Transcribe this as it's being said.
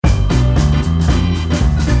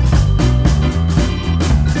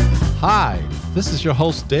Hi, this is your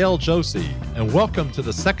host Dale Josie, and welcome to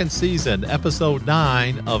the second season, episode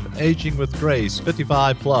 9 of Aging with Grace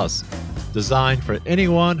 55 Plus, designed for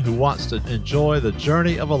anyone who wants to enjoy the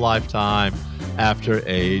journey of a lifetime after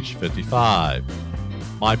age 55.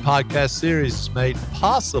 My podcast series is made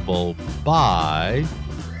possible by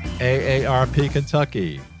AARP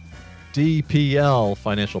Kentucky, DPL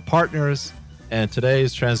Financial Partners, and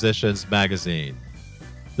today's Transitions magazine.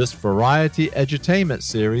 This variety edutainment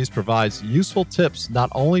series provides useful tips not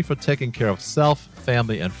only for taking care of self,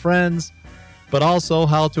 family, and friends, but also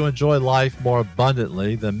how to enjoy life more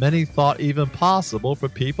abundantly than many thought even possible for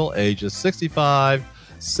people ages 65,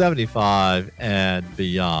 75, and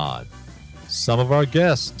beyond. Some of our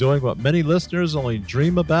guests doing what many listeners only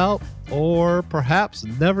dream about or perhaps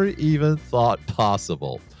never even thought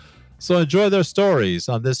possible. So enjoy their stories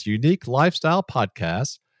on this unique lifestyle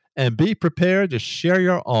podcast and be prepared to share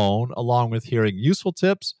your own, along with hearing useful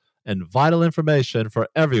tips and vital information for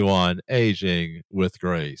everyone aging with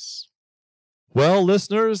grace. Well,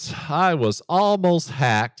 listeners, I was almost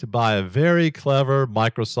hacked by a very clever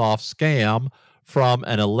Microsoft scam from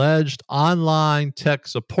an alleged online tech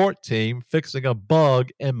support team fixing a bug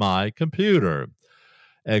in my computer.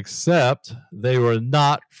 Except they were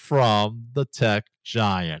not from the tech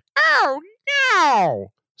giant. Oh, no!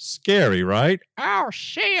 Scary, right? Oh,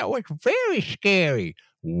 shit, it was very scary.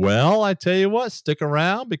 Well, I tell you what, stick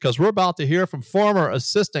around because we're about to hear from former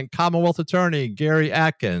Assistant Commonwealth Attorney Gary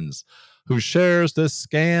Atkins, who shares this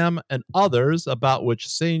scam and others about which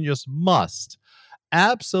seniors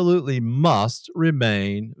absolutely must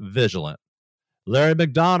remain vigilant. Larry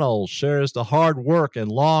McDonald shares the hard work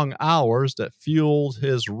and long hours that fueled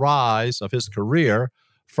his rise of his career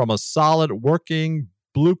from a solid working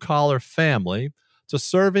blue-collar family to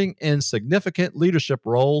serving in significant leadership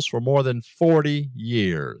roles for more than 40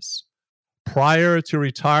 years. Prior to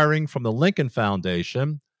retiring from the Lincoln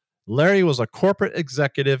Foundation, Larry was a corporate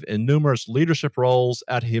executive in numerous leadership roles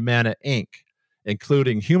at Humana Inc.,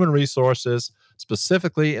 including human resources,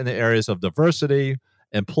 specifically in the areas of diversity,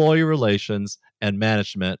 employee relations, and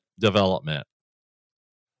management development.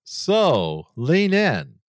 So, lean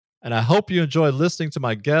in, and I hope you enjoy listening to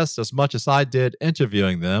my guests as much as I did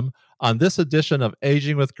interviewing them on this edition of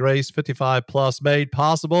Aging with Grace 55 Plus, made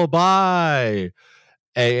possible by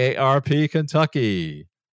AARP Kentucky,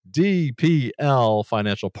 DPL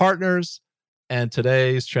Financial Partners, and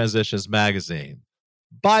today's Transitions magazine.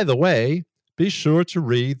 By the way, be sure to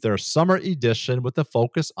read their summer edition with the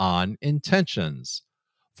focus on intentions.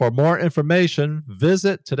 For more information,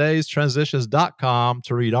 visit today'stransitions.com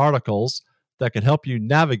to read articles that can help you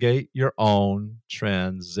navigate your own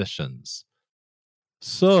transitions.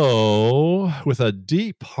 So, with a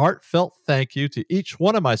deep, heartfelt thank you to each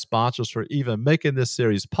one of my sponsors for even making this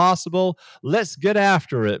series possible, let's get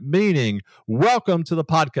after it, meaning welcome to the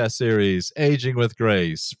podcast series, Aging with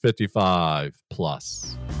Grace 55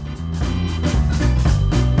 Plus.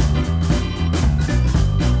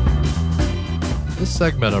 This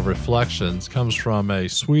segment of Reflections comes from a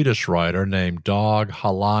Swedish writer named Dag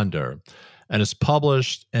Halander and is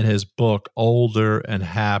published in his book, Older and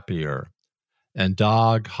Happier. And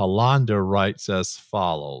Dag Halander writes as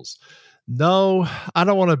follows: "No, I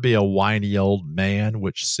don't want to be a whiny old man,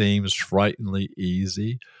 which seems frighteningly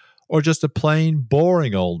easy, or just a plain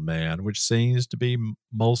boring old man, which seems to be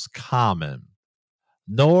most common.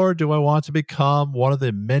 Nor do I want to become one of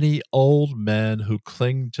the many old men who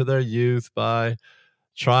cling to their youth by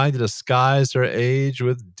trying to disguise their age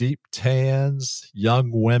with deep tans,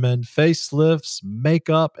 young women, facelifts,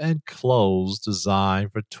 makeup, and clothes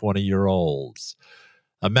designed for 20-year-olds.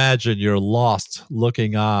 Imagine your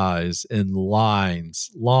lost-looking eyes in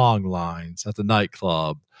lines, long lines at the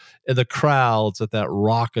nightclub, in the crowds at that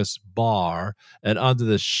raucous bar, and under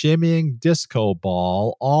the shimmying disco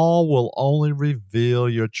ball. All will only reveal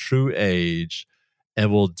your true age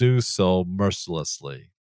and will do so mercilessly.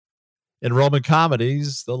 In Roman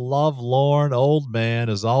comedies, the love-lorn old man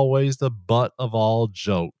is always the butt of all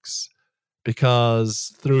jokes,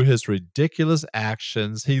 because through his ridiculous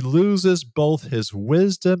actions, he loses both his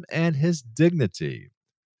wisdom and his dignity.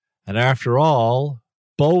 And after all,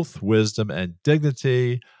 both wisdom and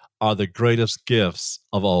dignity are the greatest gifts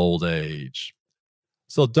of old age."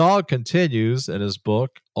 So Dag continues in his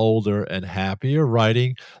book, Older and Happier,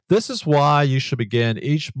 writing, "This is why you should begin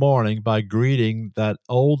each morning by greeting that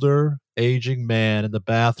older, aging man in the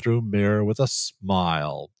bathroom mirror with a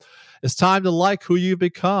smile. It's time to like who you've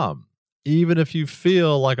become, even if you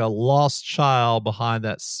feel like a lost child behind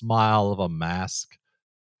that smile of a mask.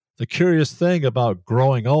 The curious thing about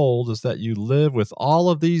growing old is that you live with all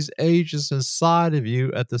of these ages inside of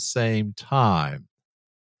you at the same time.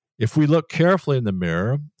 If we look carefully in the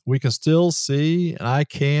mirror, we can still see,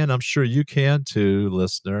 and I'm sure you can too,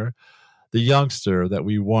 listener, the youngster that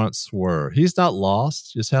we once were. He's not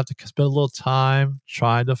lost. You just have to spend a little time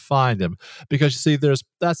trying to find him. Because you see,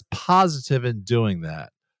 that's positive in doing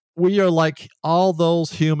that. We are like all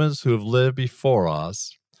those humans who have lived before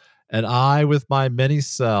us, and I, with my many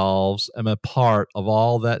selves, am a part of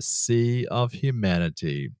all that sea of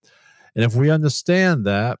humanity. And if we understand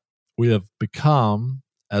that, we have become,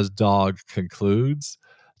 as Dog concludes,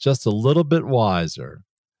 just a little bit wiser.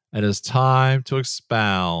 And it's time to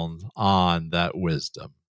expound on that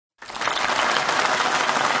wisdom.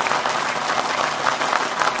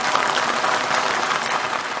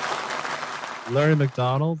 Larry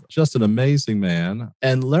McDonald, just an amazing man.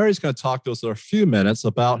 And Larry's going to talk to us for a few minutes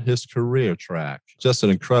about his career track. Just an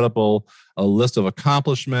incredible list of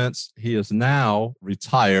accomplishments. He is now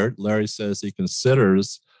retired. Larry says he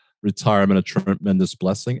considers retirement a tremendous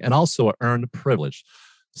blessing and also an earned privilege.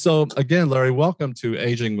 So again, Larry, welcome to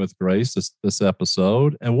Aging with Grace, this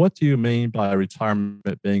episode. And what do you mean by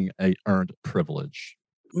retirement being an earned privilege?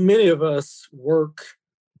 Many of us work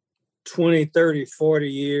 20, 30, 40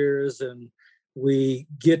 years, and we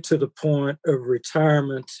get to the point of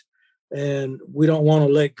retirement and we don't want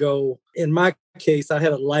to let go. In my case, I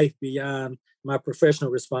had a life beyond my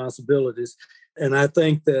professional responsibilities. And I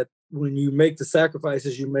think that when you make the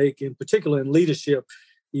sacrifices you make, in particular in leadership,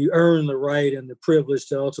 you earn the right and the privilege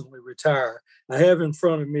to ultimately retire. I have in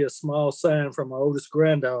front of me a small sign from my oldest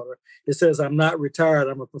granddaughter. It says, "I'm not retired,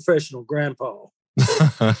 I'm a professional grandpa."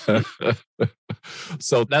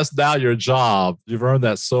 So that's now your job. You've earned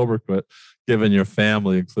that sobriquet, given your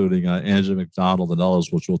family, including Angela McDonald and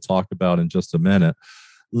others, which we'll talk about in just a minute.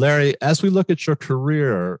 Larry, as we look at your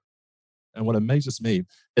career, and what amazes me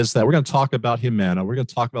is that we're going to talk about Humana. We're going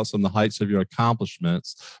to talk about some of the heights of your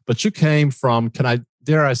accomplishments. But you came from,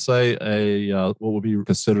 dare I say, what would be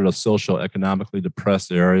considered a socio-economically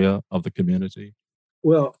depressed area of the community?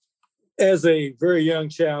 Well, as a very young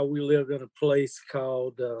child, we lived in a place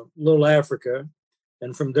called Little Africa.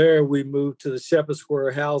 And from there, we moved to the Shepherd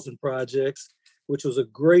Square housing projects, which was a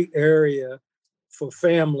great area for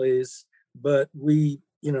families. But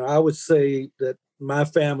I would say that my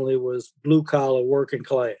family was blue collar working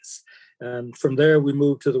class. And from there, we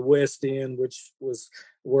moved to the West End, which was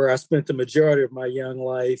where I spent the majority of my young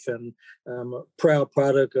life. And I'm a proud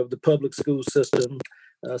product of the public school system,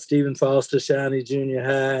 Stephen Foster Shawnee Junior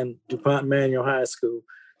High and DuPont Manual High School.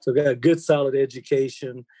 So got a good, solid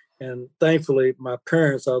education. And thankfully, my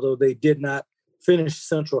parents, although they did not finish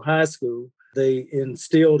Central High School, they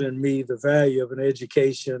instilled in me the value of an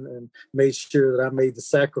education and made sure that I made the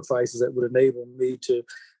sacrifices that would enable me to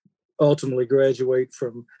ultimately graduate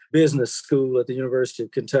from business school at the University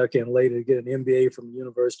of Kentucky and later get an MBA from the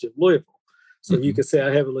University of Louisville. So you could say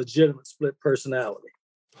I have a legitimate split personality.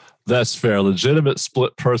 That's fair. Legitimate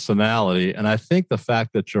split personality. And I think the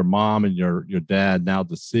fact that your mom and your dad, now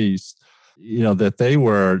deceased, that they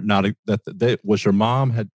were not, was your mom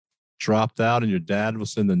had dropped out and your dad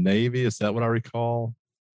was in the Navy. Is that what I recall?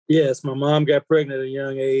 Yes, my mom got pregnant at a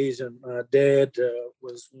young age, and my dad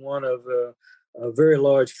was one of a very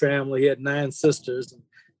large family. He had 9 sisters and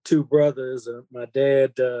 2 brothers. My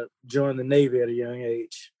dad joined the Navy at a young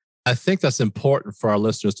age. I think that's important for our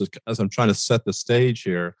listeners, as I'm trying to set the stage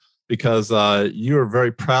here, because you are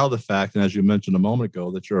very proud of the fact, and as you mentioned a moment ago,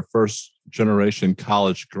 that you're a first-generation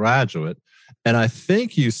college graduate. And I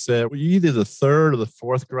think you said, were you either the 3rd or the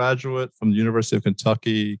 4th graduate from the University of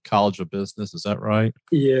Kentucky College of Business? Is that right?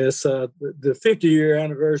 Yes. The 50-year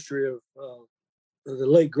anniversary of the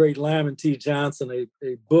late, great Lyman T. Johnson,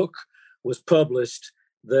 a book was published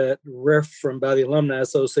that by the Alumni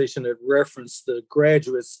Association that referenced the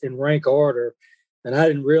graduates in rank order. And I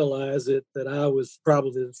didn't realize that I was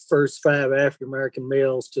probably the first 5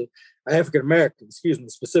 African-Americans,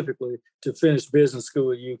 specifically, to finish business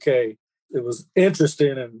school at UK. It was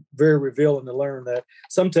interesting and very revealing to learn that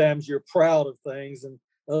sometimes you're proud of things, and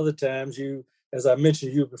other times you, as I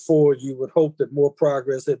mentioned to you before, you would hope that more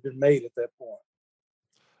progress had been made at that point.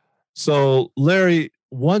 So, Larry,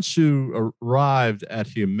 once you arrived at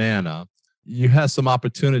Humana, you had some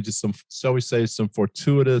opportunities, shall we say, some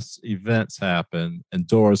fortuitous events happen, and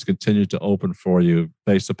doors continued to open for you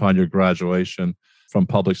based upon your graduation from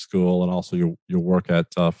public school and also your work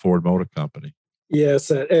at Ford Motor Company.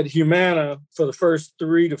 Yes, at Humana, for the first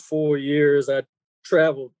 3 to 4 years, I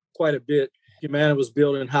traveled quite a bit. Humana was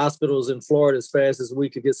building hospitals in Florida as fast as we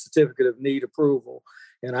could get certificate of need approval.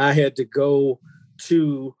 And I had to go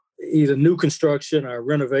to either new construction or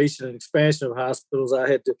renovation and expansion of hospitals. I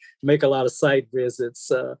had to make a lot of site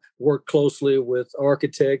visits, work closely with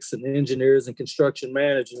architects and engineers and construction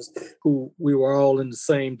managers who we were all in the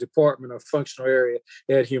same department or functional area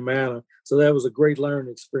at Humana. So that was a great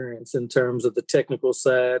learning experience in terms of the technical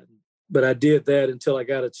side. But I did that until I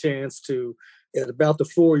got a chance to, at about the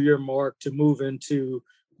 4-year mark, to move into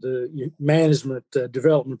the management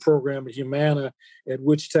development program at Humana, at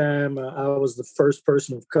which time I was the first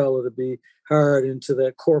person of color to be hired into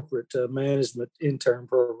that corporate management intern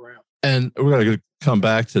program. And we're going to come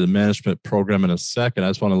back to the management program in a second. I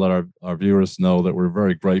just want to let our viewers know that we're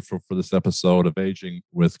very grateful for this episode of Aging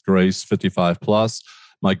with Grace 55 Plus.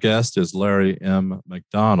 My guest is Larry M.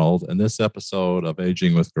 McDonald, and this episode of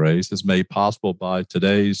Aging with Grace is made possible by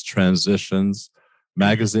today's Transitions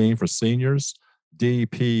magazine for seniors,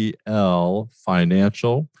 DPL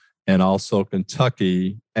Financial, and also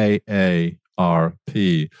Kentucky AARP.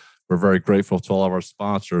 We're very grateful to all of our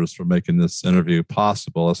sponsors for making this interview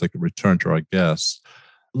possible as I can return to our guests.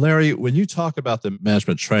 Larry, when you talk about the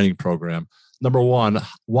management training program, number one,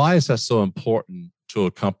 why is that so important to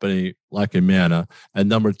a company like Humana? And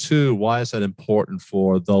number two, why is that important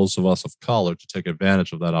for those of us of color to take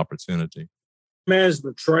advantage of that opportunity?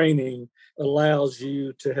 Management training allows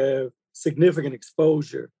you to have significant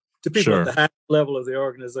exposure to people at the high level of the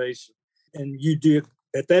organization. And you did,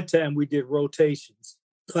 at that time, we did rotations.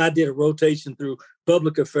 So I did a rotation through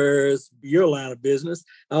public affairs, your line of business,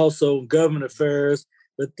 also government affairs.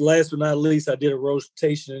 But last but not least, I did a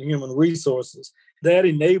rotation in human resources. That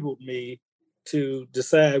enabled me to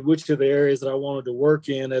decide which of the areas that I wanted to work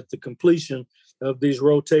in at the completion of these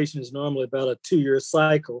rotations, normally about a 2-year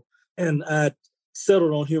cycle. And I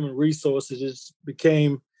settled on human resources. It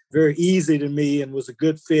became very easy to me and was a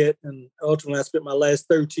good fit. And ultimately, I spent my last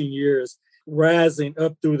 13 years rising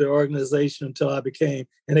up through the organization until I became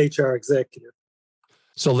an HR executive.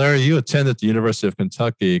 So, Larry, you attended the University of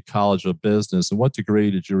Kentucky College of Business. And what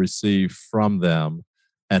degree did you receive from them?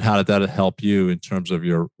 And how did that help you in terms of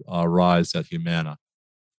your rise at Humana?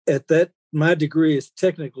 My degree is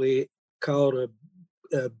technically called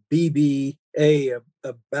a BBA,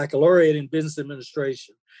 a baccalaureate in business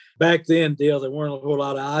administration. Back then, Dale, there weren't a whole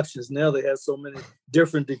lot of options. Now they have so many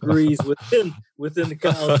different degrees within the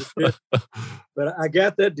college. But I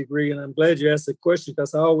got that degree, and I'm glad you asked the question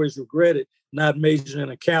because I always regretted not majoring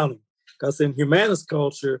in accounting. Because in Humana's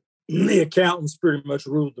culture, the accountants pretty much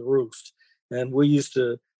ruled the roost. And we used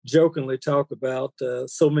to jokingly talk about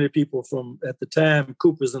so many people from, at the time,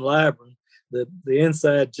 Coopers and Lybrand. The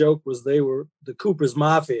inside joke was they were the Coopers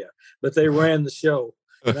Mafia, but they ran the show.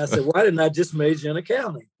 And I said, why didn't I just major in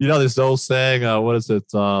accounting? You know, this old saying, what is it?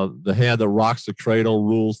 The hand that rocks the cradle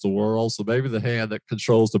rules the world. So maybe the hand that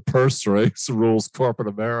controls the purse strings rules corporate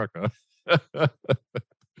America. I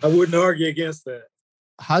wouldn't argue against that.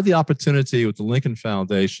 How did the opportunity with the Lincoln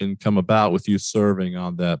Foundation come about with you serving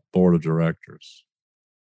on that board of directors?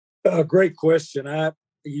 Great question. I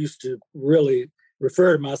used to really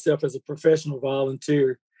refer to myself as a professional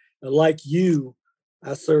volunteer. Like you,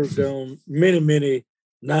 I served on many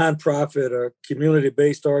nonprofit or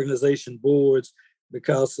community-based organization boards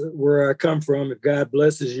because where I come from, if God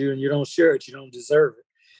blesses you and you don't share it, you don't deserve it.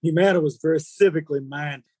 Humana was very civically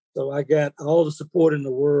minded. So I got all the support in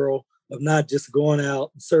the world of not just going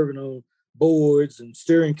out and serving on boards and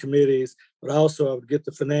steering committees, but also I would get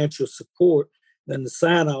the financial support and the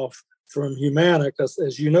sign-off from Humana, because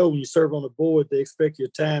as you know, when you serve on a board, they expect your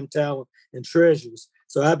time, talent, and treasures.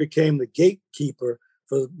 So I became the gatekeeper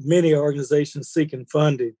for many organizations seeking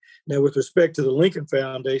funding. Now, with respect to the Lincoln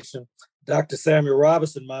Foundation, Dr. Samuel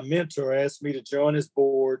Robinson, my mentor, asked me to join his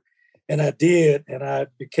board, and I did, and I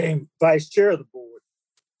became vice chair of the board.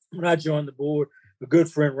 When I joined the board, a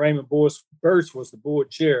good friend, Raymond Burst, was the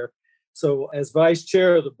board chair. So as vice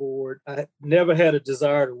chair of the board, I never had a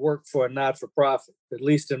desire to work for a not-for-profit. At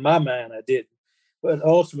least in my mind, I didn't. But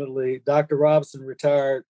ultimately, Dr. Robinson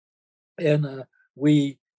retired, and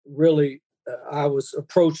I was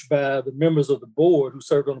approached by the members of the board who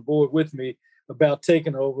served on the board with me about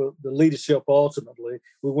taking over the leadership ultimately.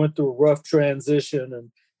 We went through a rough transition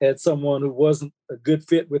and had someone who wasn't a good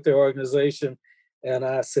fit with the organization. And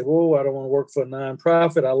I said, I don't want to work for a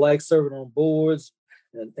nonprofit. I like serving on boards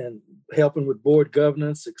and helping with board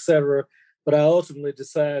governance, et cetera. But I ultimately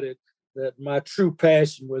decided that my true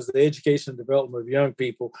passion was the education and development of young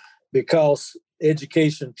people because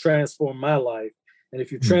education transformed my life. And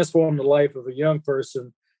if you transform the life of a young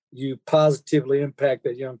person, you positively impact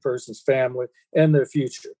that young person's family and their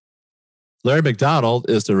future. Larry McDonald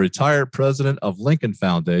is the retired president of Lincoln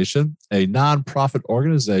Foundation, a nonprofit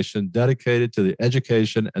organization dedicated to the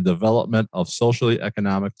education and development of socially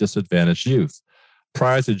economic disadvantaged youth.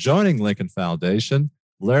 Prior to joining Lincoln Foundation,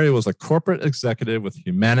 Larry was a corporate executive with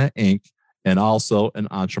Humana Inc. and also an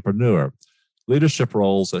entrepreneur. Leadership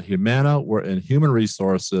roles at Humana were in human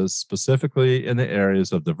resources, specifically in the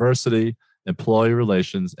areas of diversity, employee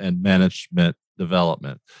relations, and management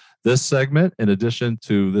development. This segment, in addition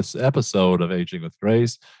to this episode of Aging with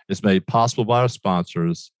Grace, is made possible by our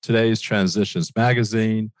sponsors, today's Transitions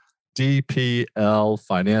Magazine, DPL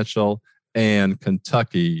Financial, and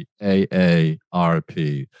Kentucky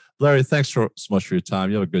AARP. Larry, thanks so much for your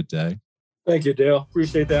time. You have a good day. Thank you, Dale.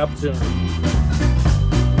 Appreciate the opportunity.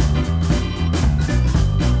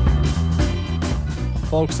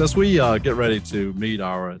 Folks, as we get ready to meet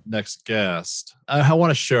our next guest, I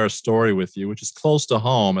want to share a story with you, which is close to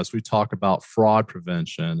home as we talk about fraud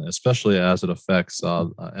prevention, especially as it affects,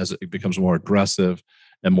 as it becomes more aggressive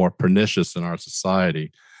and more pernicious in our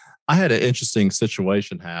society. I had an interesting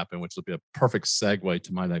situation happen, which will be a perfect segue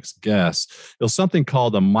to my next guest. It was something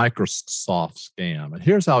called the Microsoft scam. And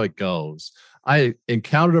here's how it goes. I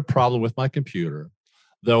encountered a problem with my computer.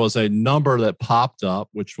 There was a number that popped up,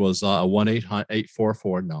 which was a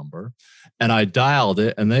 1-800-844 number. And I dialed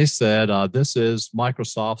it, and they said, this is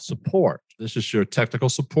Microsoft support. This is your technical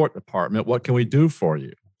support department. What can we do for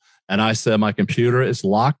you? And I said, my computer is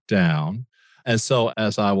locked down. And so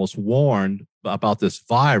as I was warned about this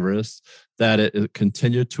virus, that it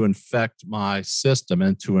continued to infect my system,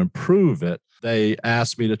 and to improve it, they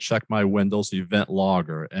asked me to check my Windows event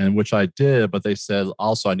logger, and which I did, but they said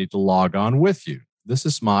also I need to log on with you. This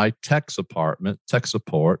is my tech support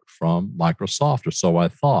from Microsoft, or so I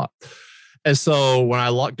thought. And so when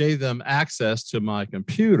I gave them access to my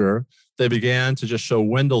computer, they began to just show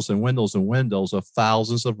windows and windows and windows of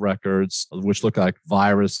thousands of records, which look like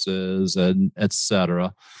viruses and et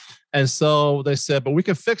cetera. And so they said, but we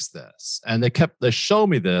can fix this. And they showed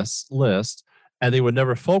me this list, and they would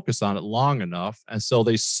never focus on it long enough. And so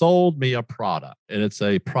they sold me a product, and it's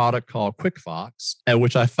a product called QuickFox, and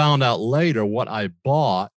which I found out later what I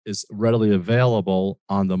bought is readily available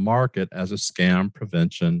on the market as a scam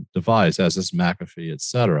prevention device, as is McAfee, et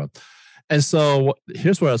cetera. And so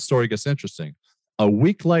here's where the story gets interesting. A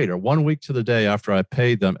week later, 1 week to the day after I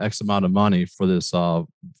paid them X amount of money for this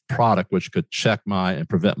product, which could check and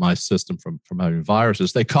prevent my system from having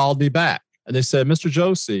viruses, they called me back. And they said, Mr.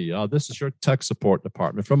 Josie, this is your tech support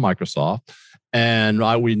department from Microsoft. And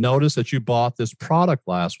we noticed that you bought this product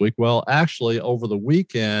last week. Well, actually, over the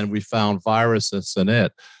weekend, we found viruses in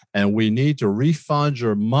it. And we need to refund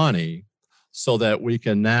your money so that we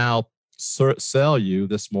can now sell you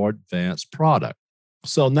this more advanced product.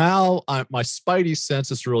 So now my spidey sense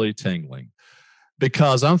is really tingling,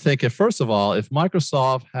 because I'm thinking, first of all, if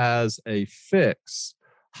Microsoft has a fix,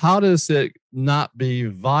 how does it not be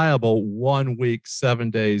viable 1 week, 7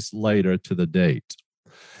 days later to the date?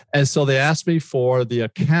 And so they asked me for the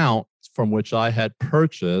account from which I had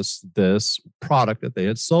purchased this product that they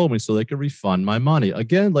had sold me so they could refund my money.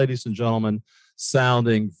 Again, ladies and gentlemen,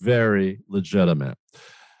 sounding very legitimate.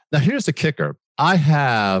 Now, here's the kicker. I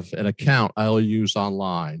have an account I'll use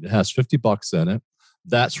online. It has $50 in it.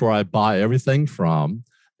 That's where I buy everything from.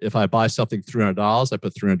 If I buy something $300, I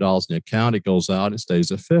put $300 in the account. It goes out. It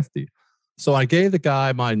stays at $50. So I gave the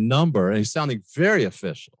guy my number, and he's sounding very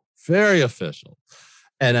official, very official.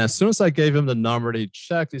 And as soon as I gave him the number and he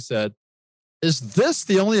checked, he said, is this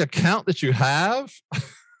the only account that you have?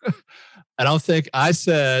 And I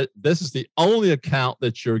said, this is the only account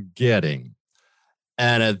that you're getting.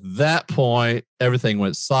 And at that point, everything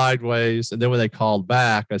went sideways. And then when they called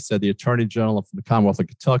back, I said, the Attorney General from the Commonwealth of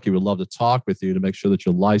Kentucky would love to talk with you to make sure that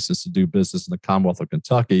you're licensed to do business in the Commonwealth of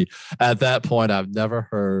Kentucky. At that point, I've never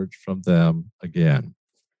heard from them again.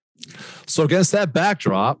 So against that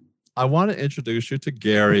backdrop, I want to introduce you to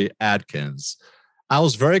Gary Adkins. I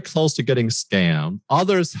was very close to getting scammed.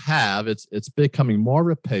 Others have. It's becoming more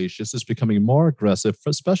rapacious. It's becoming more aggressive,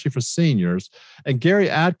 especially for seniors. And Gary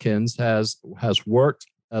Adkins has worked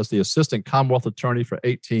as the assistant Commonwealth attorney for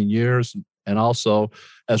 18 years and also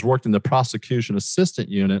has worked in the prosecution assistant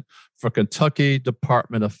unit for Kentucky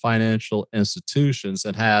Department of Financial Institutions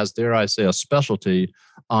and has, dare I say, a specialty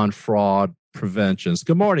on fraud preventions.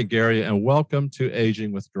 Good morning, Gary, and welcome to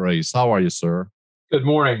Aging with Grace. How are you, sir? Good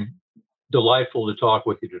morning. Delightful to talk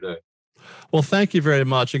with you today. Well, thank you very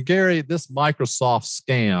much. And Gary, this Microsoft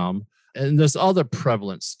scam, and there's other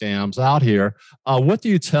prevalent scams out here. What do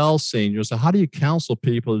you tell seniors? Or how do you counsel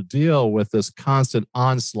people to deal with this constant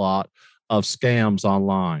onslaught of scams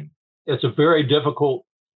online? It's a very difficult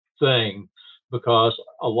thing because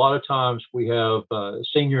a lot of times we have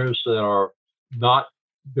seniors that are not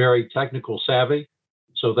very technical savvy,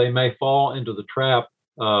 so they may fall into the trap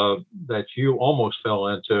that you almost fell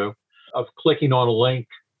into of clicking on a link,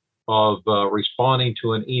 of responding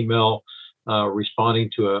to an email, responding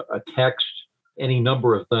to a text, any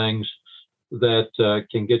number of things that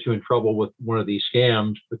can get you in trouble with one of these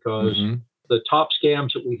scams, because the top scams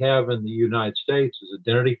that we have in the United States is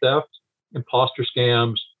identity theft, imposter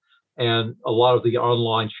scams, and a lot of the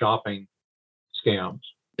online shopping scams.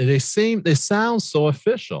 They sound so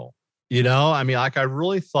official. I mean, like I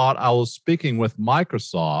really thought I was speaking with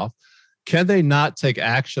Microsoft. Can they not take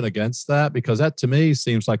action against that? Because that to me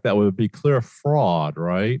seems like that would be clear fraud,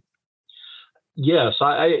 right? Yes,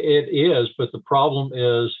 it is. But the problem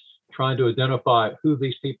is trying to identify who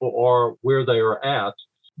these people are, where they are at.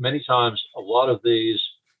 Many times, a lot of these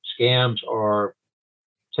scams are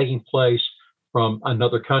taking place from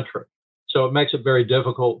another country. So it makes it very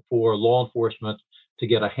difficult for law enforcement to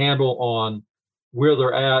get a handle on where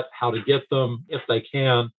they're at, how to get them if they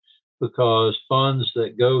can, because funds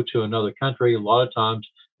that go to another country a lot of times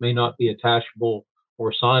may not be attachable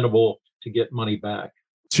or signable to get money back.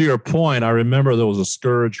 To your point, I remember there was a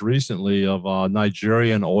scourge recently of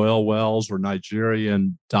Nigerian oil wells or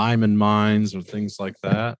Nigerian diamond mines or things like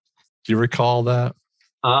that. Do you recall that?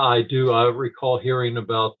 I do. I recall hearing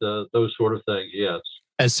about those sort of things, yes.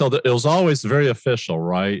 And so it was always very official,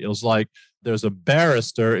 right? It was like there's a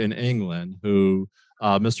barrister in England who,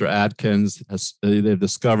 Mr. Atkins, they've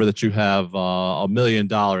discovered that you have $1 million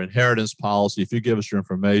inheritance policy. If you give us your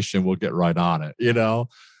information, we'll get right on it.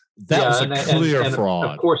 That was a clear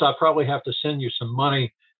fraud. Of course, I probably have to send you some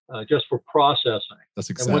money just for processing.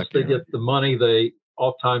 That's exactly. And once they get the money, they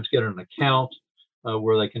oftentimes get an account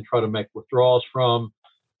where they can try to make withdrawals from,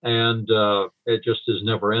 and it just is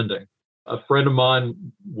never ending. A friend of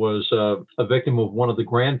mine was a victim of one of the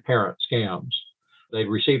grandparent scams. They'd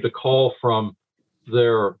received a call from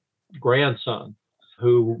their grandson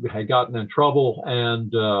who had gotten in trouble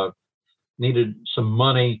and needed some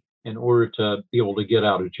money in order to be able to get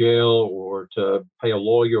out of jail or to pay a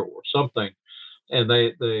lawyer or something. And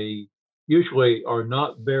they usually are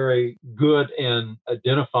not very good in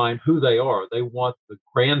identifying who they are. They want the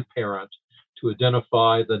grandparent to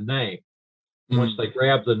identify the name. Once they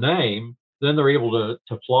grab the name, then they're able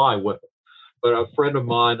to fly with it. But a friend of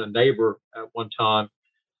mine, a neighbor at one time,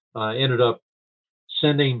 ended up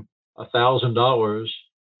sending $1,000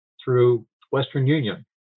 through Western Union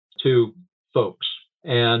to folks,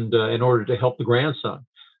 and in order to help the grandson.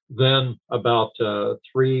 Then about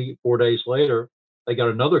 3-4 days later, they got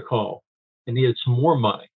another call and needed some more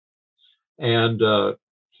money. And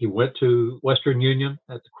he went to Western Union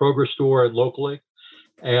at the Kroger store locally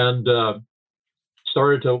and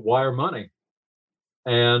started to wire money.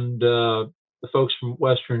 And the folks from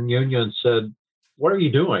Western Union said, "What are you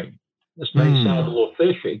doing? This may sound a little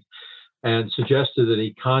fishy," and suggested that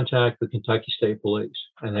he contact the Kentucky State Police.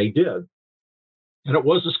 And they did. And it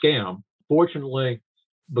was a scam. Fortunately,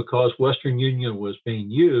 because Western Union was being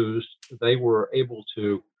used, they were able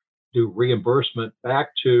to do reimbursement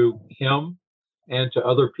back to him and to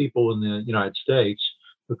other people in the United States,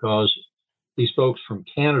 because these folks from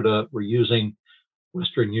Canada were using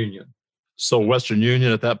Western Union. So Western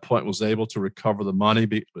Union at that point was able to recover the money.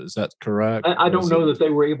 Is that correct? I don't know that they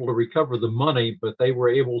were able to recover the money, but they were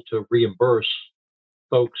able to reimburse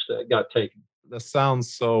folks that got taken. That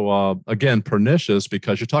sounds so, again, pernicious,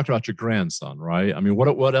 because you talked about your grandson, right? I mean,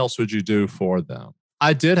 what else would you do for them?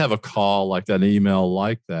 I did have a call like that, an email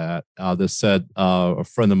like that, that said a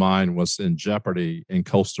friend of mine was in jeopardy in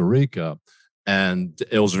Costa Rica. And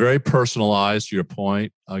it was very personalized, to your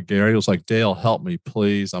point, Gary. It was like, "Dale, help me,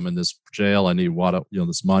 please. I'm in this jail. I need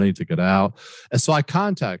this money to get out." And so I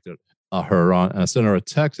contacted her and I sent her a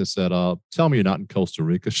text and said, "Tell me you're not in Costa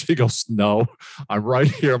Rica." She goes, "No, I'm right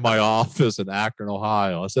here in my office in Akron,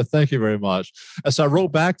 Ohio." I said, "Thank you very much." And so I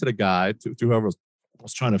wrote back to the guy, to whoever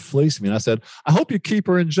was trying to fleece me. And I said, "I hope you keep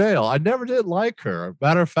her in jail. I never did like her.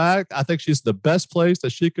 Matter of fact, I think she's the best place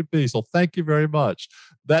that she could be. So thank you very much."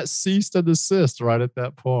 That ceased and desist right at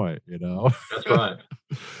that point, That's right.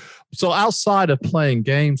 So outside of playing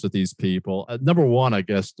games with these people, number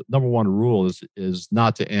one rule is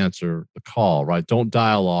not to answer the call, right? Don't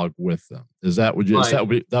dialogue with them.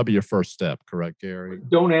 That'd be your first step, correct, Gary?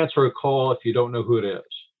 Don't answer a call if you don't know who it is.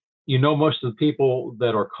 Most of the people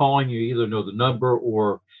that are calling you either know the number,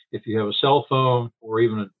 or if you have a cell phone or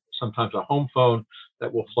even sometimes a home phone,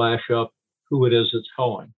 that will flash up who it is that's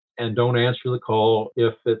calling. And don't answer the call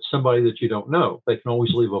if it's somebody that you don't know. They can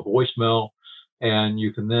always leave a voicemail, and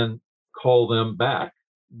you can then call them back.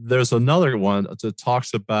 there's another one that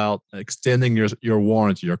talks about extending your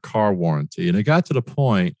warranty, your car warranty. And it got to the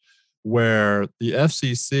point where the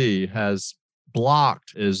FCC has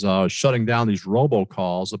is shutting down these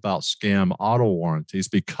robocalls about scam auto warranties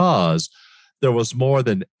because there was more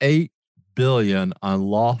than 8 billion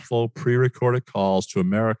unlawful pre-recorded calls to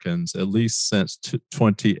Americans, at least since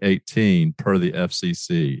 2018, per the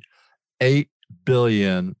FCC. 8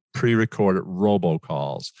 billion pre-recorded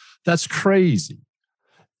robocalls. That's crazy.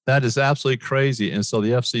 That is absolutely crazy. And so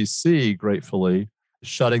the FCC, gratefully,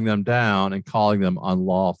 shutting them down and calling them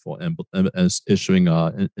unlawful and issuing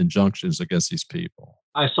injunctions against these people.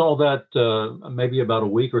 I saw that maybe about a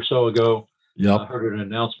week or so ago. Yep. I heard an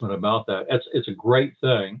announcement about that. It's a great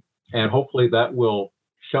thing, and hopefully that will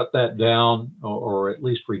shut that down or at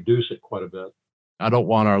least reduce it quite a bit. I don't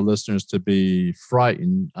want our listeners to be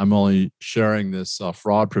frightened. I'm only sharing this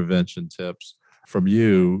fraud prevention tips from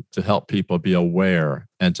you to help people be aware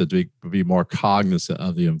and to be more cognizant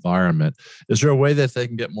of the environment. Is there a way that they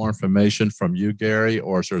can get more information from you, Gary,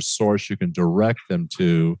 or is there a source you can direct them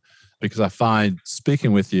to? Because I find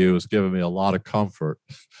speaking with you has given me a lot of comfort,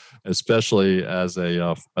 especially as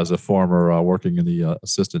a former working in the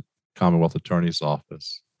Assistant Commonwealth Attorney's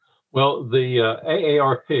Office. Well, the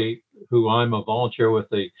AARP, who I'm a volunteer with,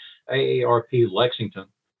 the AARP Lexington,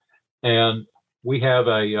 and we have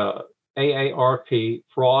a AARP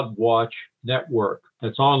Fraud Watch Network.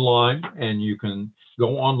 It's online, and you can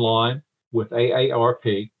go online with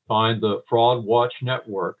AARP, find the Fraud Watch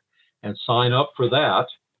Network, and sign up for that.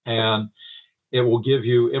 And it will give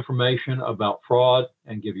you information about fraud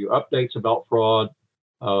and give you updates about fraud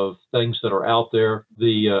of things that are out there.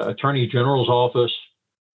 The Attorney General's office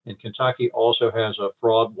in Kentucky also has a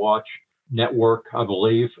Fraud Watch Network, I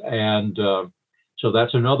believe. And so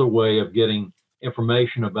that's another way of getting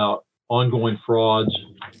information about ongoing frauds,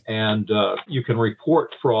 and you can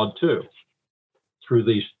report fraud too through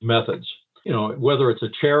these methods. You know, whether it's a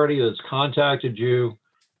charity that's contacted you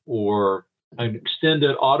or an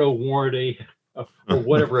extended auto warranty or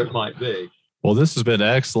whatever it might be. Well, this has been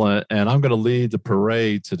excellent, and I'm going to lead the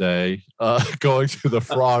parade today, going to the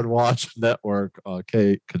Fraud Watch Network,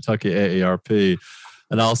 Kentucky AARP,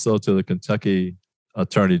 and also to the Kentucky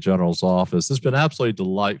Attorney General's office. It's been absolutely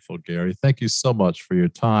delightful, Gary. Thank you so much for your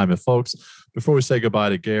time. And folks, before we say goodbye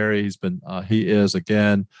to Gary, he is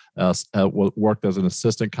again worked as an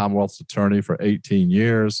assistant Commonwealth attorney for 18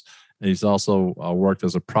 years, and he's also worked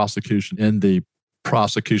as a prosecution in the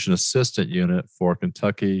prosecution assistant unit for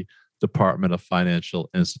Kentucky Department of Financial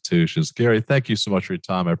Institutions. Gary, thank you so much for your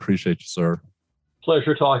time. I appreciate you, sir.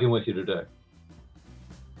 Pleasure talking with you today.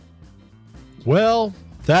 Well,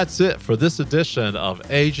 that's it for this edition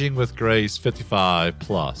of Aging with Grace 55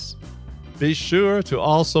 Plus. Be sure to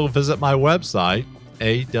also visit my website,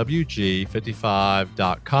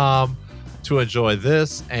 awg55.com, to enjoy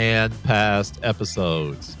this and past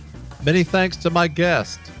episodes. Many thanks to my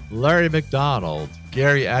guest, Larry McDonald,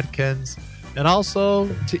 Gary Atkins, and also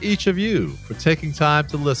to each of you for taking time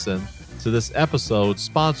to listen to this episode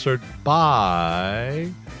sponsored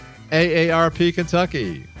by AARP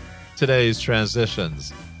Kentucky, Today's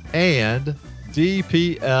Transitions, and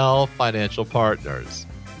DPL Financial Partners.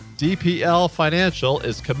 DPL Financial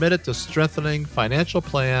is committed to strengthening financial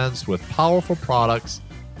plans with powerful products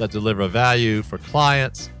that deliver value for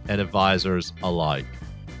clients and advisors alike.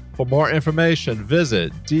 For more information,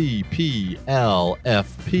 visit dplfp.com.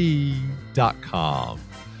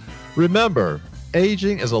 Remember,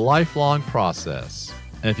 aging is a lifelong process,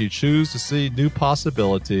 and if you choose to see new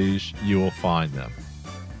possibilities, you will find them.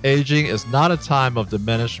 Aging is not a time of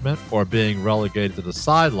diminishment or being relegated to the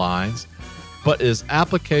sidelines, but is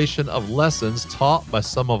application of lessons taught by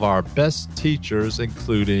some of our best teachers,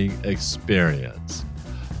 including experience.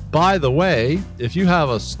 By the way, if you have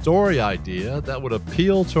a story idea that would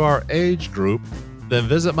appeal to our age group, then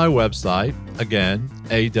visit my website, again,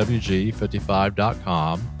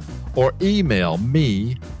 awg55.com, or email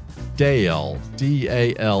me, Dale,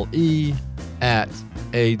 D-A-L-E, at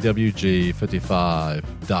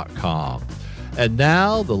awg55.com. And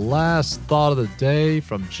now, the last thought of the day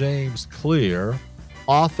from James Clear,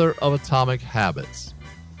 author of Atomic Habits.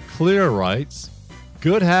 Clear writes,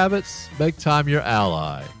 "Good habits make time your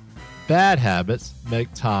ally. Bad habits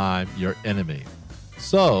make time your enemy."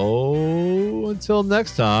 So, until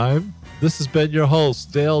next time, this has been your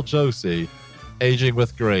host, Dale Josie, Aging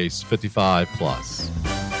with Grace 55 Plus.